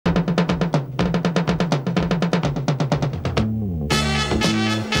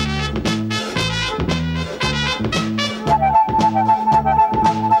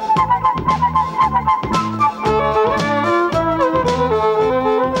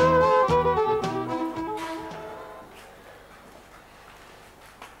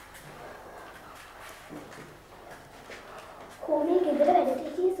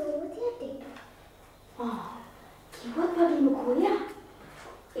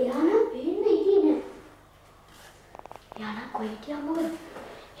කොයි කියා මොකද?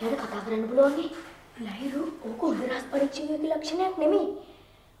 එයාට කතා කරන්න පුළුවන් නේ. ලයිරු ඕක හොඳ රස පරීක්ෂකයෙකුගේ ලක්ෂණයක් නෙමෙයි.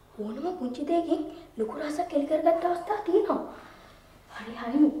 ඕනම පුංචි දෙයකින් ලොකු රසක් එලි කරගත්ත අවස්ථා තියෙනවා. හරි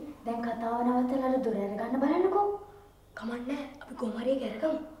හරි. දැන් කතාව නවත්තලා අර දොර අරගන්න බලන්නකෝ. කමන්නේ අපි කොහොම හරි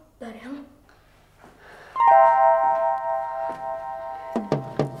කරගමු. දරයන්.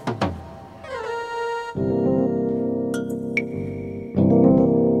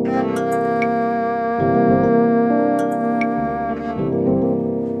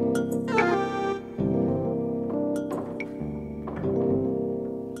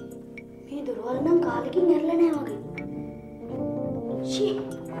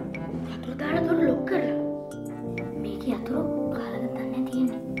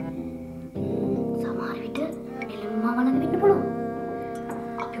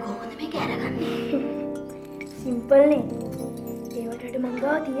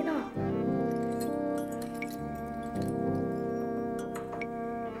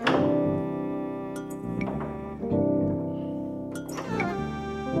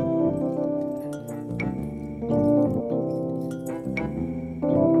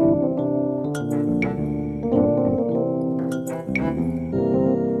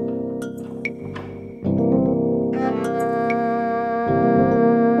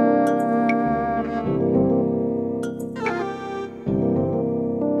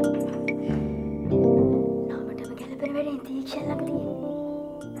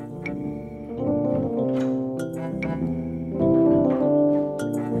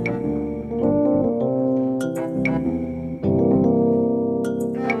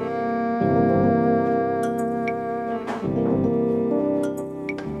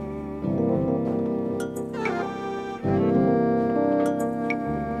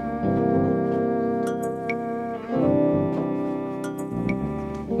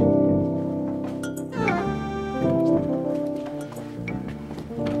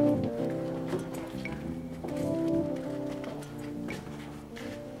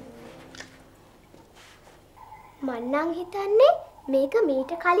 මං හිතන්නේ මේක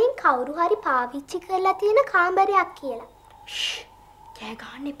මීට කලින් කවුරු හරි පාවිච්චි කරලා තියෙන කාමරයක් කියලා. කෑ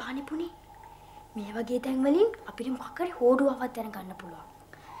ගහන්න එපා නේ. මේ වගේ තැන් වලින් අපිට මොකක් හරි හොඩුවවක් දැනගන්න පුළුවන්.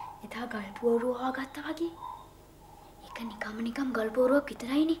 එදා ගල්පුවරුව ආගත්තා වගේ. ඒක නිකම් ගල්පුවරුවක්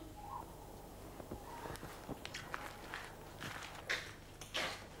විතරයිනේ.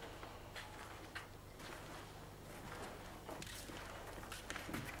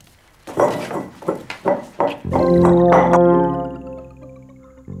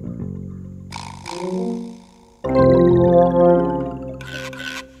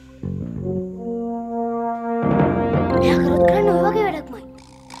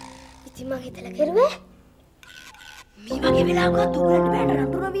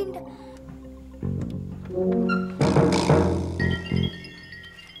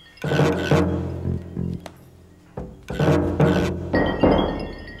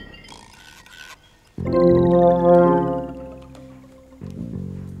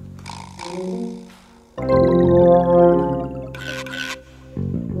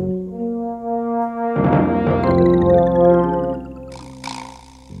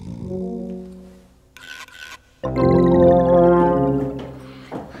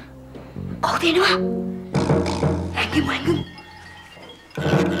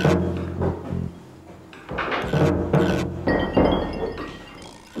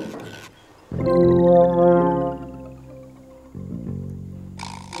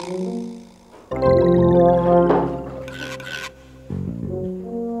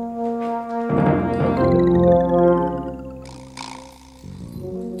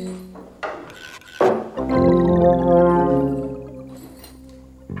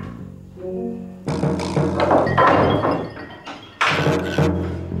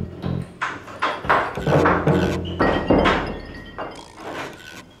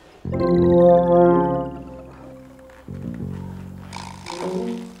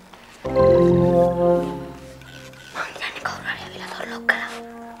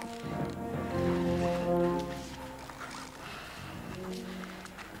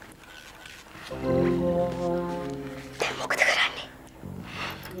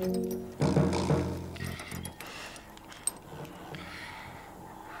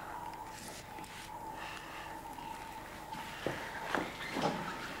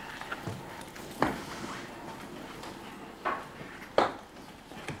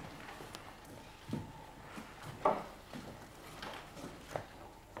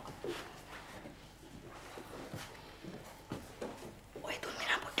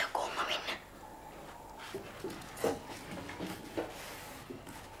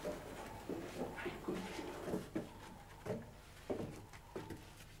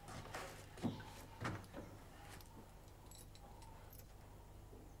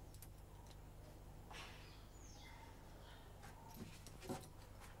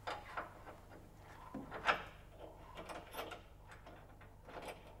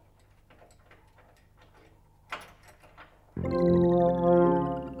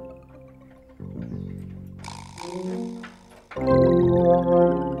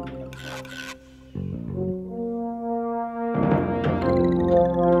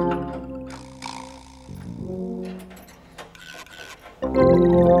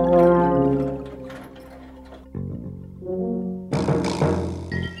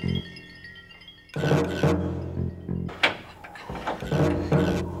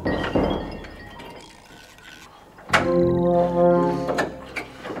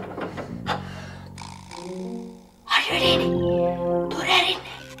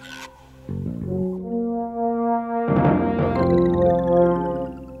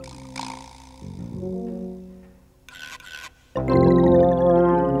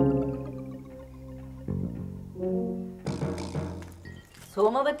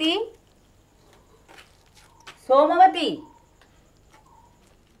 සෝමවති සෝමවති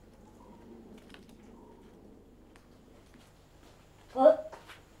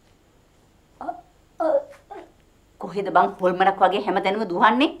කොහෙද බං පොල්මනක් වගේ හැමතැනම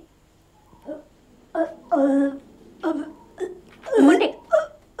දුවන්නේ?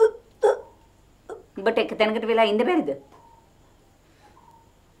 උඹට එක තැනකට වෙලා ඉන්න බැරිද?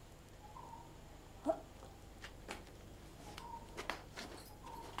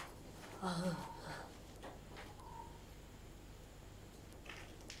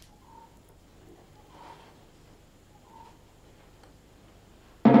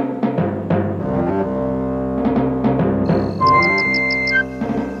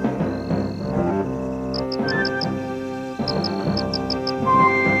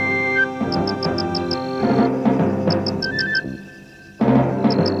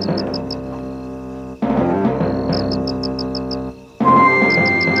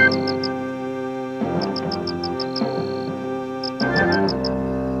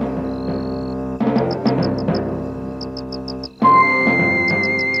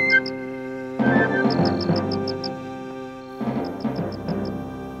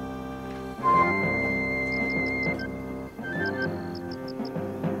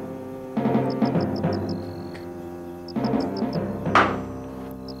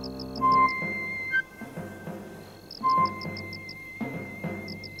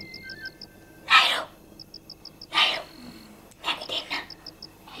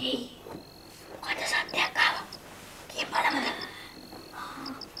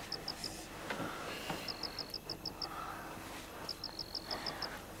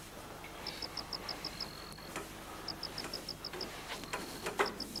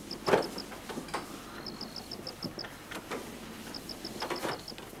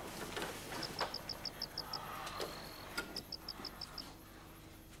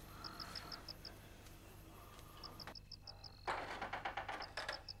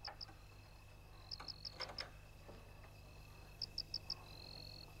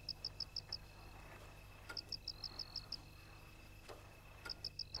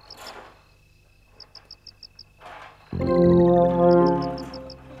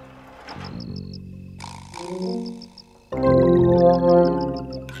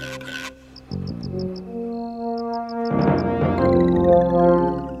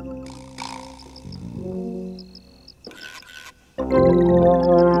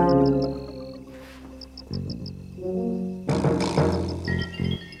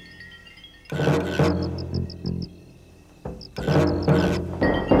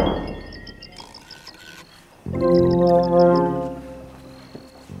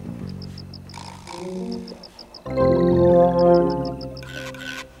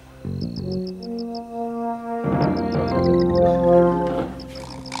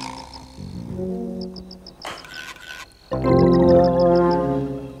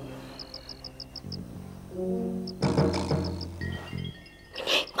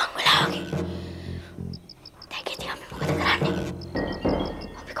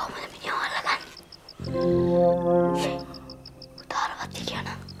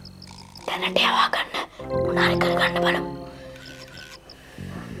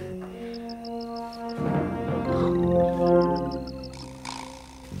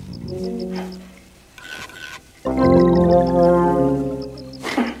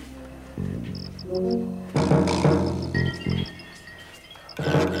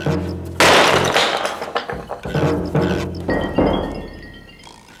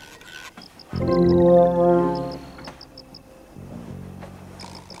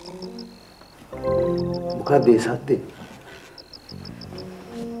 මොකක්ද ඒ සද්දේ?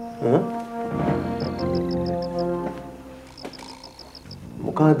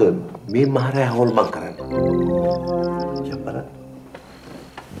 මොකද මේ මහරය හොල්මන් කරන්නේ? යපර.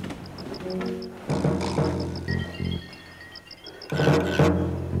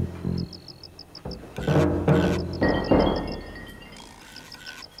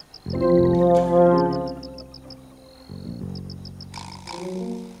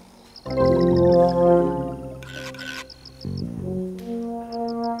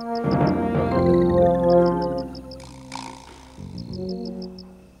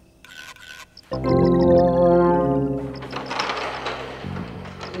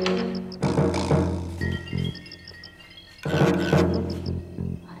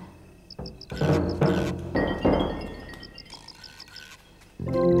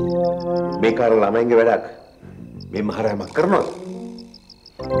 මේකාර ළමයින්ගේ වැඩක් මේ මහරයමක් කරනවා.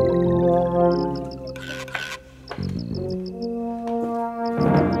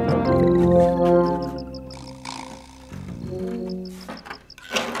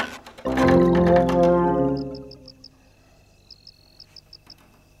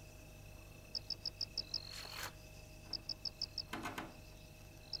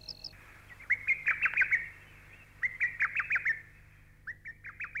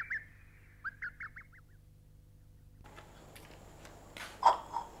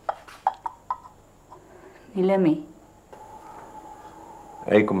 නිලමේ.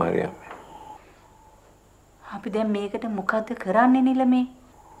 ඇයි කුමාරියා? අපි දැන් මේකට මොකද්ද කරන්නේ නිලමේ?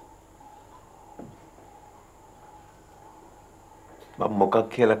 මම මොකක්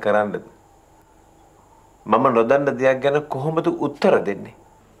කියලා කරන්නද? මම නොදන්න දෙයක් ගැන කොහොමද උත්තර දෙන්නේ?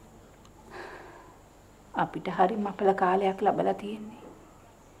 අපිට හරි මපල කාලයක් ලැබලා තියෙන්නේ.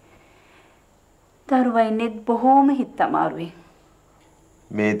 දරුවා ඉන්නේ බොහෝම හිත අමාරුවේ.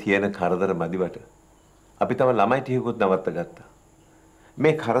 මේ තියෙන කරදර මදිවට අපි තම ළමයි ටිකකුත් නවත්ත ගත්තා.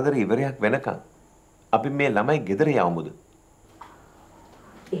 මේ කරදර ඉවරයක් වෙනකන් අපි මේ ළමයි ගෙදර යවමුද?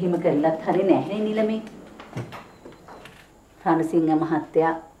 එහෙම කළත් හරිය නැහැ නිලමේ. රණසිංහ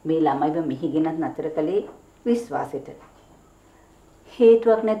මහත්තයා මේ ළමයිව මිහිගෙනත් නතර කළේ විශ්වාසෙට.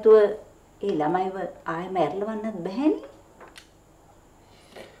 හේතුවක් නැතුව ඒ ළමයිව ආයෙම ඇරලවන්නත් බැහැනේ.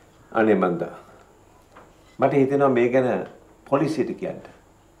 අනේ මන්දා. මට හිතෙනවා මේ ගැන පොලිසියට කියන්න.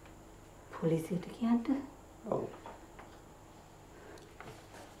 පොලිසියට කියන්න? ඔව්.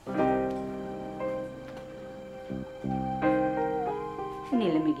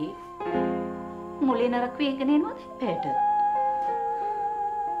 නිලමගේ මුලේ නරක වේගෙන එනවද පැයට?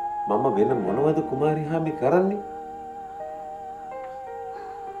 මම වෙන මොනවද කුමාරි හාමි කරන්නේ?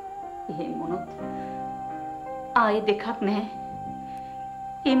 එහෙම මොනොත් ආයේ දෙකක් නැහැ.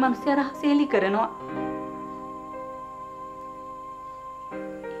 ඒ මනුස්සයා රහසෙලි කරනවා.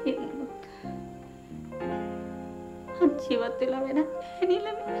 ජීවත් වෙලා වෙන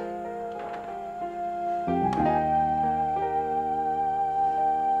නිලමේ.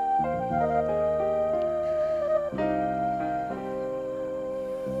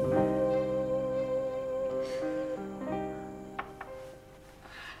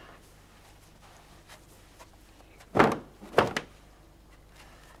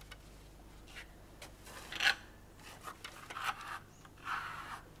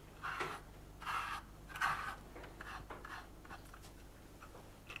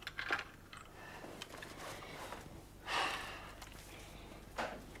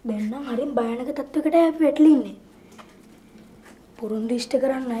 දැන් නම් හරිම භයානක තත්වයකට අපි වැටලා ඉන්නේ. පුරුදු ඉෂ්ට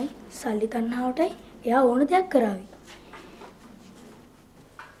කරන්නයි සල්ලි තණ්හාවටයි එයා ඕන දෙයක් කරાવી.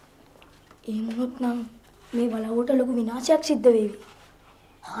 ඒ මොනොත් නම් මේ වලව්වට ලොකු විනාශයක් සිද්ධ වෙවි.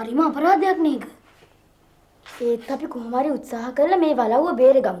 හරිම අපරාධයක් නේක. ඒත් අපි කොහොම හරි උත්සාහ කරලා මේ වලව්ව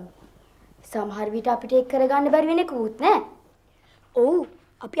බේරගමු. සමහර විට අපිට ඒක කරගන්න බැරි වෙන්නේ කුත් නෑ. ඔව්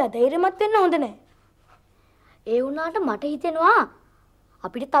අපි අධෛර්යමත් වෙන්න හොඳ නෑ. ඒ වුණාට මට හිතෙනවා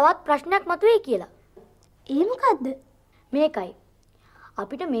අපිට තවත් ප්‍රශ්නයක් මතුවේ කියලා. ඒ මොකද්ද? මේකයි.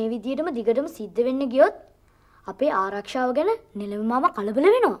 අපිට මේ විදියටම දිගටම සිද්ධ වෙන්න ගියොත් අපේ ආරක්ෂාව ගැන නිලම මාමා කලබල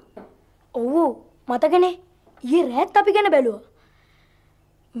වෙනවා. ඔව් මතකනේ. ඊයේ රෑත් අපි ගැන බැලුවා.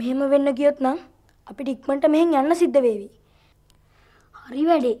 මෙහෙම වෙන්න ගියොත් නම් අපිට ඉක්මනට මෙහෙන් යන්න සිද්ධ වෙවි. හරි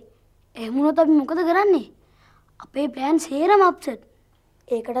වැඩේ. එහෙම වුණොත් අපි මොකද කරන්නේ? අපේ ප්ලෑන් සේරම අප්සෙට්.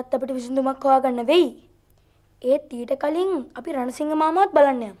 ඒකටත් අපිට විසඳුමක් හොයාගන්න වෙයි. ඒත් ඊට කලින් අපි රණසිංහ මාමාවත්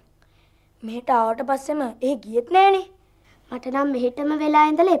බලන්න යමු. මෙහෙට ආවට පස්සෙම ඒ ගියෙත් නෑනේ. මට නම් මෙහෙටම වෙලා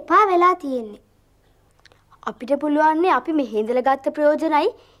ඉඳලා එපා වෙලා තියෙන්නේ. අපිට පුළුවන් අපි මෙහෙ ඉඳලා ගත්ත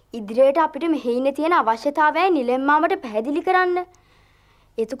ප්‍රයෝජනයි ඉදිරියට අපිට මෙහෙ ඉන්න තියෙන අවශ්‍යතාවයයි නිලම් මාමට පැහැදිලි කරන්න.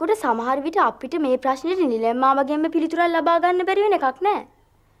 එතකොට සමහර විට අපිට මේ ප්‍රශ්නෙට නිලම් මාමගෙන්ම පිළිතුරක් ලබා ගන්න බැරි වෙන එකක් නෑ.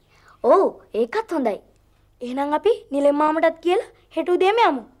 ඔව් ඒකත් හොඳයි. එහෙනම් අපි නිලම් මාමටත් කියලා හෙට උදේම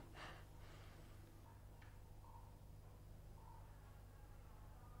යමු.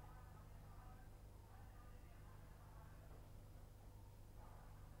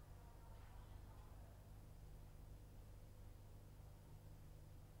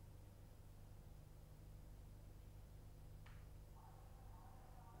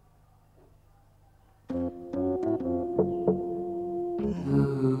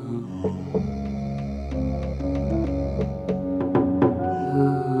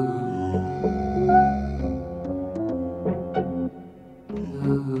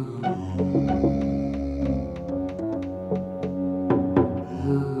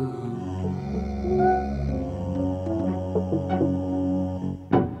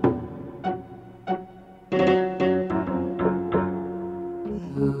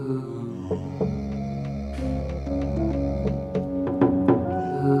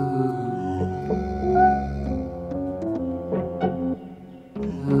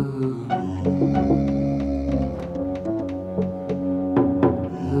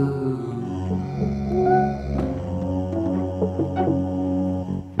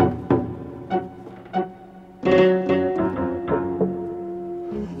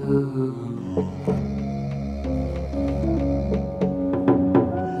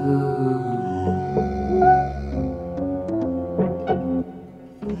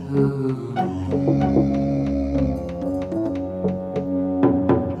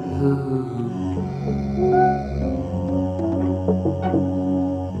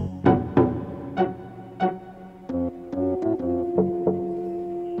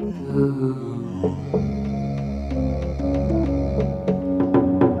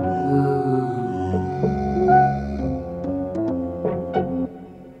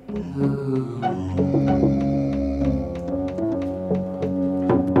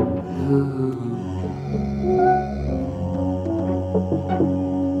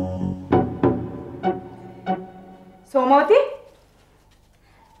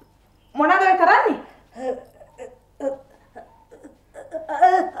 කරන්නේ?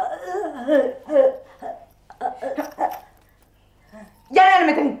 යන්න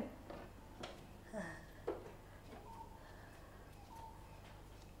මෙතනින්.